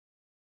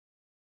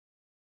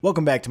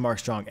Welcome back to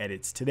MarcStrong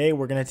Edits. Today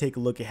we're going to take a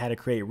look at how to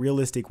create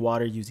realistic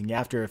water using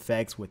After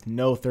Effects with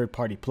no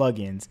third-party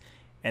plugins,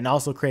 and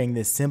also creating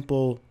this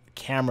simple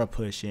camera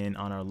push in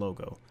on our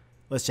logo.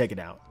 Let's check it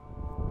out.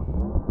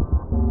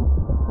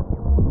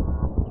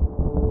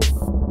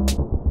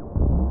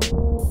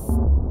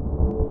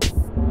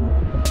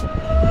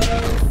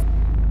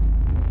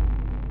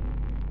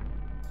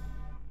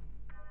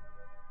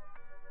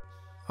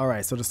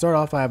 Alright, so to start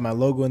off, I have my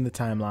logo in the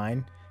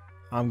timeline.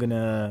 I'm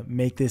gonna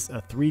make this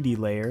a 3D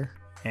layer,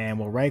 and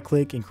we'll right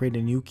click and create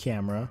a new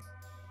camera.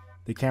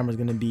 The camera is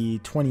gonna be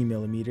 20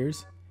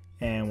 millimeters,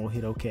 and we'll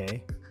hit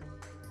OK.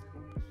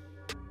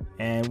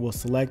 And we'll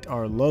select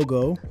our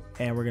logo,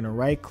 and we're gonna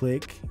right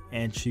click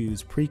and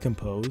choose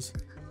pre-compose.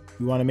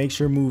 We wanna make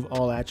sure move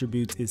all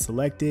attributes is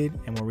selected,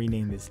 and we'll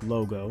rename this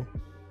logo.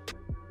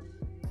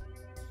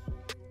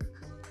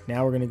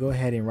 Now we're gonna go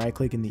ahead and right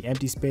click in the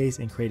empty space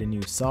and create a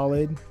new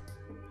solid,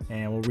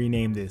 and we'll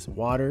rename this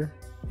water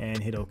and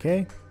hit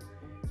OK.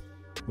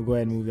 We'll go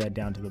ahead and move that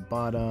down to the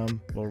bottom.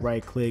 We'll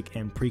right click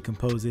and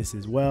pre-compose this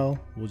as well.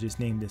 We'll just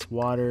name this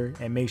water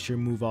and make sure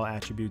move all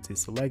attributes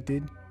is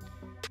selected.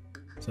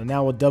 So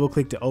now we'll double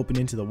click to open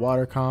into the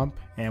water comp,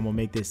 and we'll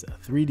make this a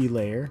 3D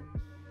layer,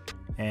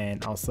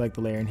 and I'll select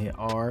the layer and hit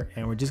R,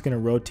 and we're just going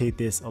to rotate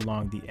this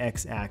along the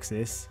X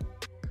axis,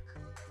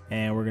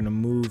 and we're going to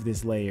move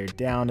this layer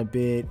down a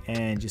bit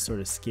and just sort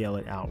of scale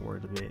it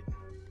outward a bit.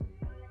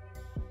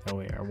 That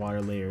way our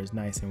water layer is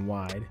nice and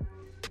wide.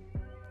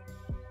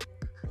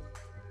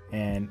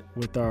 And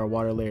with our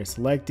water layer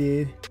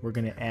selected, we're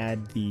going to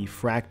add the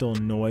fractal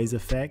noise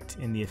effect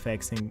in the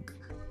effects and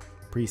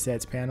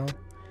presets panel.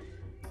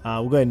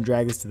 We'll go ahead and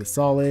drag this to the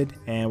solid,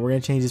 and we're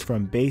going to change this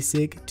from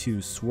basic to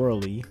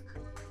swirly.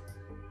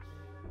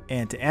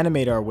 And to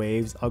animate our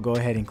waves, I'll go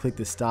ahead and click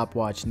the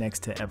stopwatch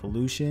next to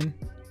evolution,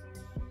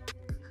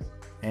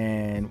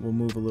 and we'll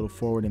move a little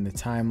forward in the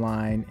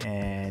timeline,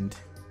 and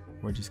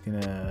we're just going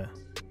to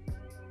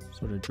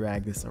sort of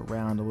drag this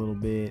around a little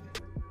bit.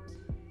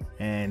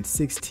 And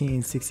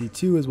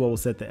 1662 is what we'll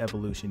set the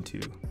evolution to.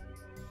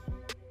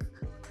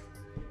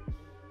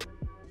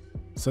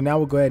 So now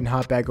we'll go ahead and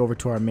hop back over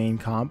to our main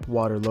comp,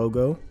 water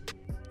logo,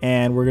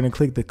 and we're going to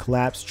click the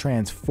collapse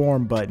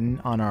transform button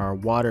on our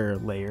water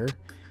layer,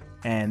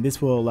 and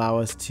this will allow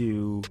us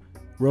to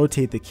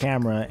rotate the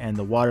camera, and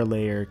the water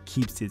layer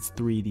keeps its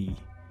 3D.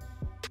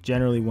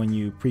 Generally, when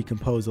you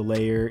pre-compose a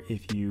layer,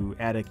 if you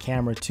add a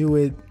camera to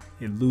it,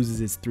 it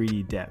loses its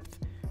 3D depth.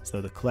 So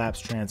the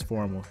collapse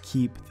transform will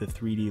keep the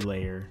 3D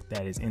layer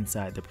that is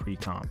inside the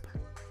pre-comp.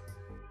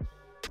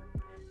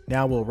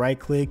 Now we'll right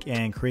click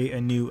and create a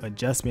new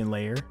adjustment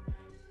layer,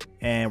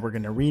 and we're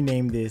going to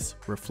rename this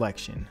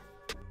reflection.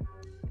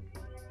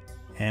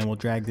 And we'll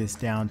drag this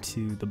down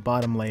to the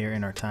bottom layer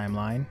in our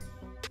timeline.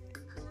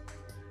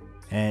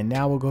 And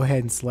now we'll go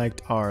ahead and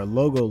select our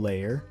logo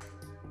layer,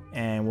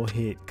 and we'll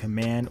hit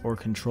Command or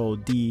Control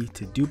D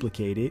to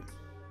duplicate it.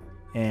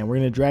 And we're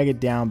going to drag it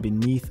down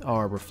beneath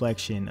our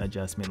reflection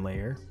adjustment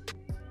layer.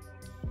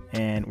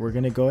 And we're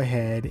going to go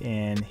ahead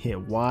and hit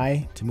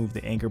Y to move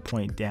the anchor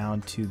point down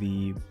to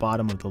the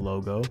bottom of the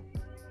logo.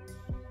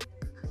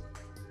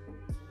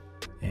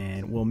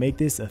 And we'll make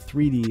this a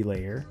 3D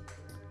layer.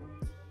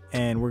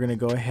 And we're going to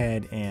go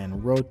ahead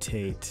and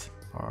rotate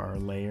our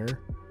layer.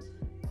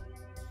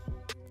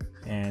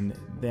 And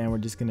then we're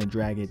just going to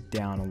drag it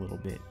down a little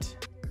bit.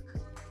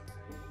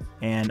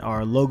 And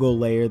our logo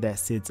layer that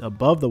sits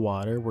above the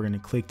water, we're going to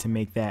click to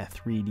make that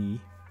 3D.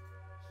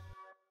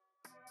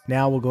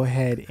 Now we'll go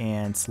ahead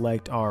and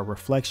select our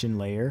reflection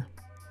layer,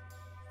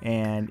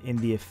 and in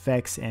the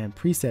effects and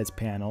presets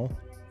panel,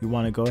 we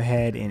want to go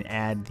ahead and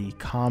add the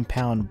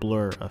compound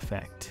blur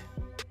effect.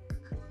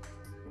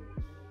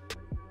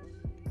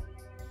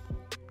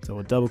 So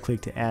we'll double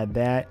click to add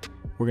that.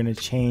 We're going to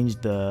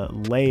change the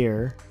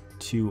layer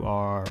to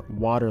our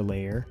water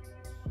layer.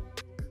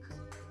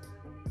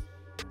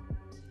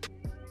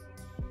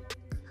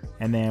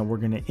 And then we're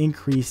going to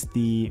increase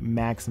the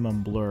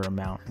maximum blur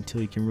amount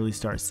until you can really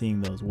start seeing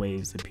those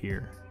waves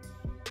appear.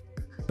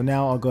 So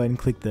now I'll go ahead and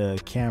click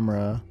the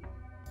camera,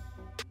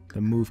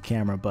 the move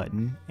camera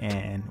button,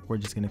 and we're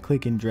just going to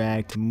click and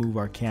drag to move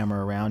our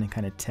camera around and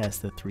kind of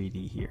test the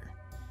 3D here.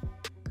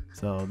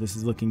 So this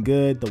is looking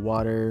good. The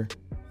water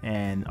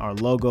and our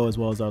logo as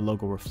well as our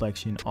logo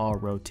reflection all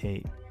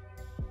rotate.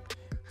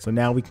 So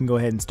now we can go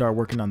ahead and start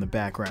working on the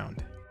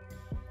background.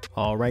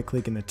 I'll right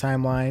click in the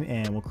timeline,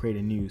 and we'll create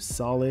a new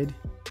solid,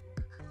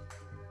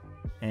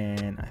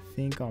 and I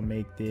think I'll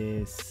make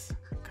this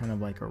kind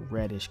of like a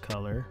reddish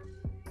color,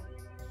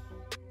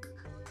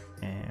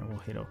 and we'll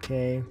hit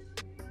OK,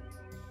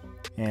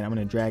 and I'm going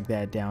to drag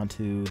that down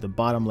to the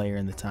bottom layer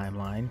in the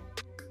timeline,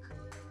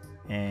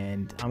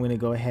 and I'm going to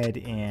go ahead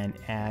and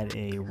add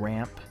a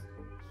ramp,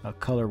 a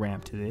color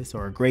ramp to this,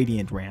 or a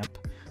gradient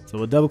ramp. So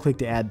we'll double click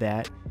to add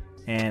that.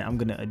 And I'm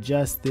going to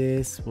adjust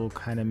this. We'll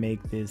kind of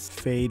make this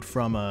fade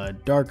from a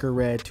darker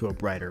red to a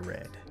brighter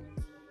red.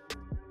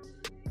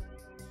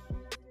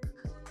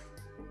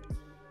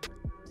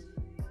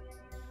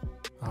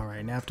 All right,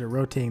 and after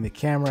rotating the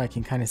camera, I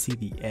can kind of see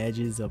the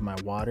edges of my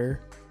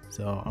water.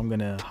 So I'm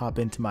gonna hop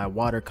into my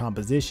water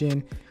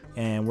composition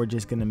and we're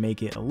just gonna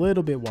make it a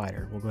little bit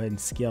wider. We'll go ahead and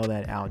scale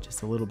that out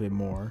just a little bit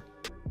more.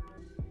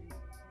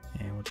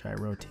 And we'll try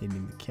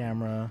rotating the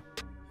camera.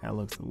 That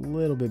looks a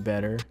little bit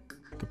better.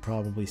 Could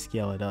probably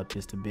scale it up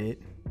just a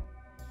bit.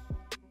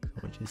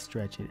 We'll just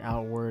stretch it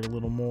outward a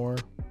little more.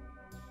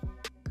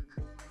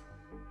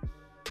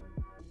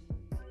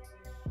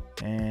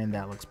 And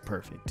that looks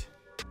perfect.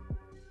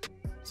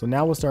 So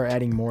now we'll start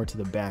adding more to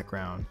the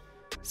background.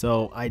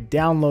 So I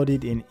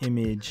downloaded an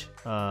image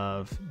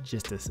of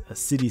just a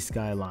city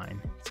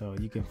skyline. So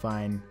you can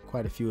find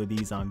quite a few of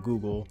these on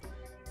Google.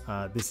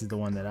 This is the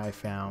one that I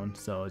found.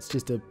 So it's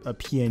just a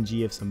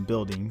PNG of some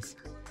buildings.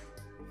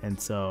 And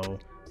so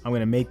I'm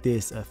gonna make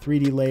this a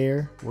 3D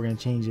layer. We're gonna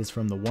change this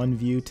from the 1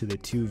 view to the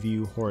 2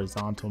 view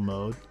horizontal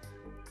mode.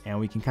 And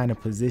we can kind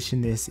of position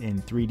this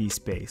in 3D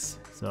space.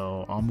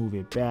 So I'll move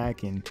it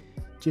back and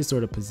just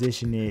sort of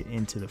position it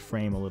into the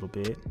frame a little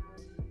bit.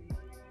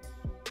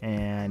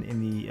 And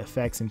in the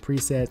effects and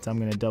presets, I'm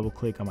gonna double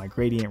click on my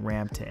gradient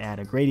ramp to add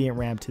a gradient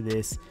ramp to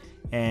this.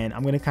 And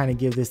I'm gonna kind of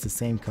give this the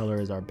same color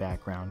as our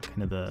background,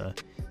 kind of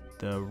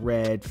the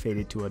red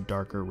faded to a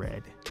darker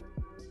red.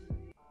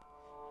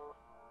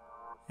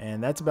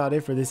 And that's about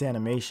it for this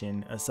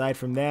animation. Aside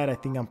from that, I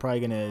think I'm probably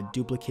gonna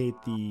duplicate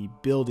the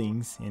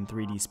buildings in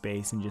 3D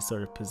space and just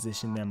sort of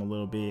position them a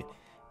little bit,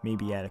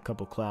 maybe add a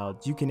couple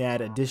clouds. You can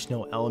add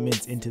additional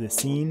elements into the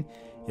scene.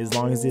 As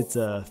long as it's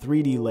a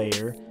 3D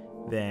layer,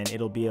 then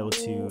it'll be able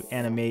to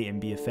animate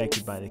and be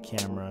affected by the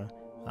camera,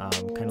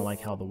 kind of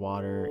like how the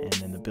water and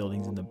then the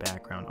buildings in the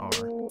background are.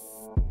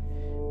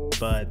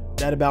 But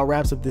that about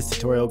wraps up this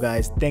tutorial,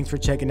 guys. Thanks for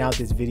checking out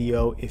this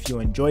video. If you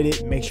enjoyed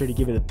it, make sure to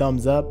give it a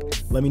thumbs up.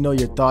 Let me know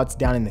your thoughts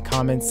down in the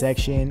comments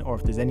section, or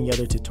if there's any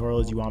other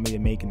tutorials you want me to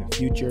make in the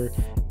future.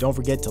 Don't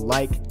forget to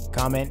like,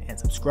 comment, and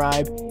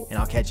subscribe, and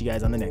I'll catch you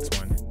guys on the next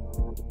one.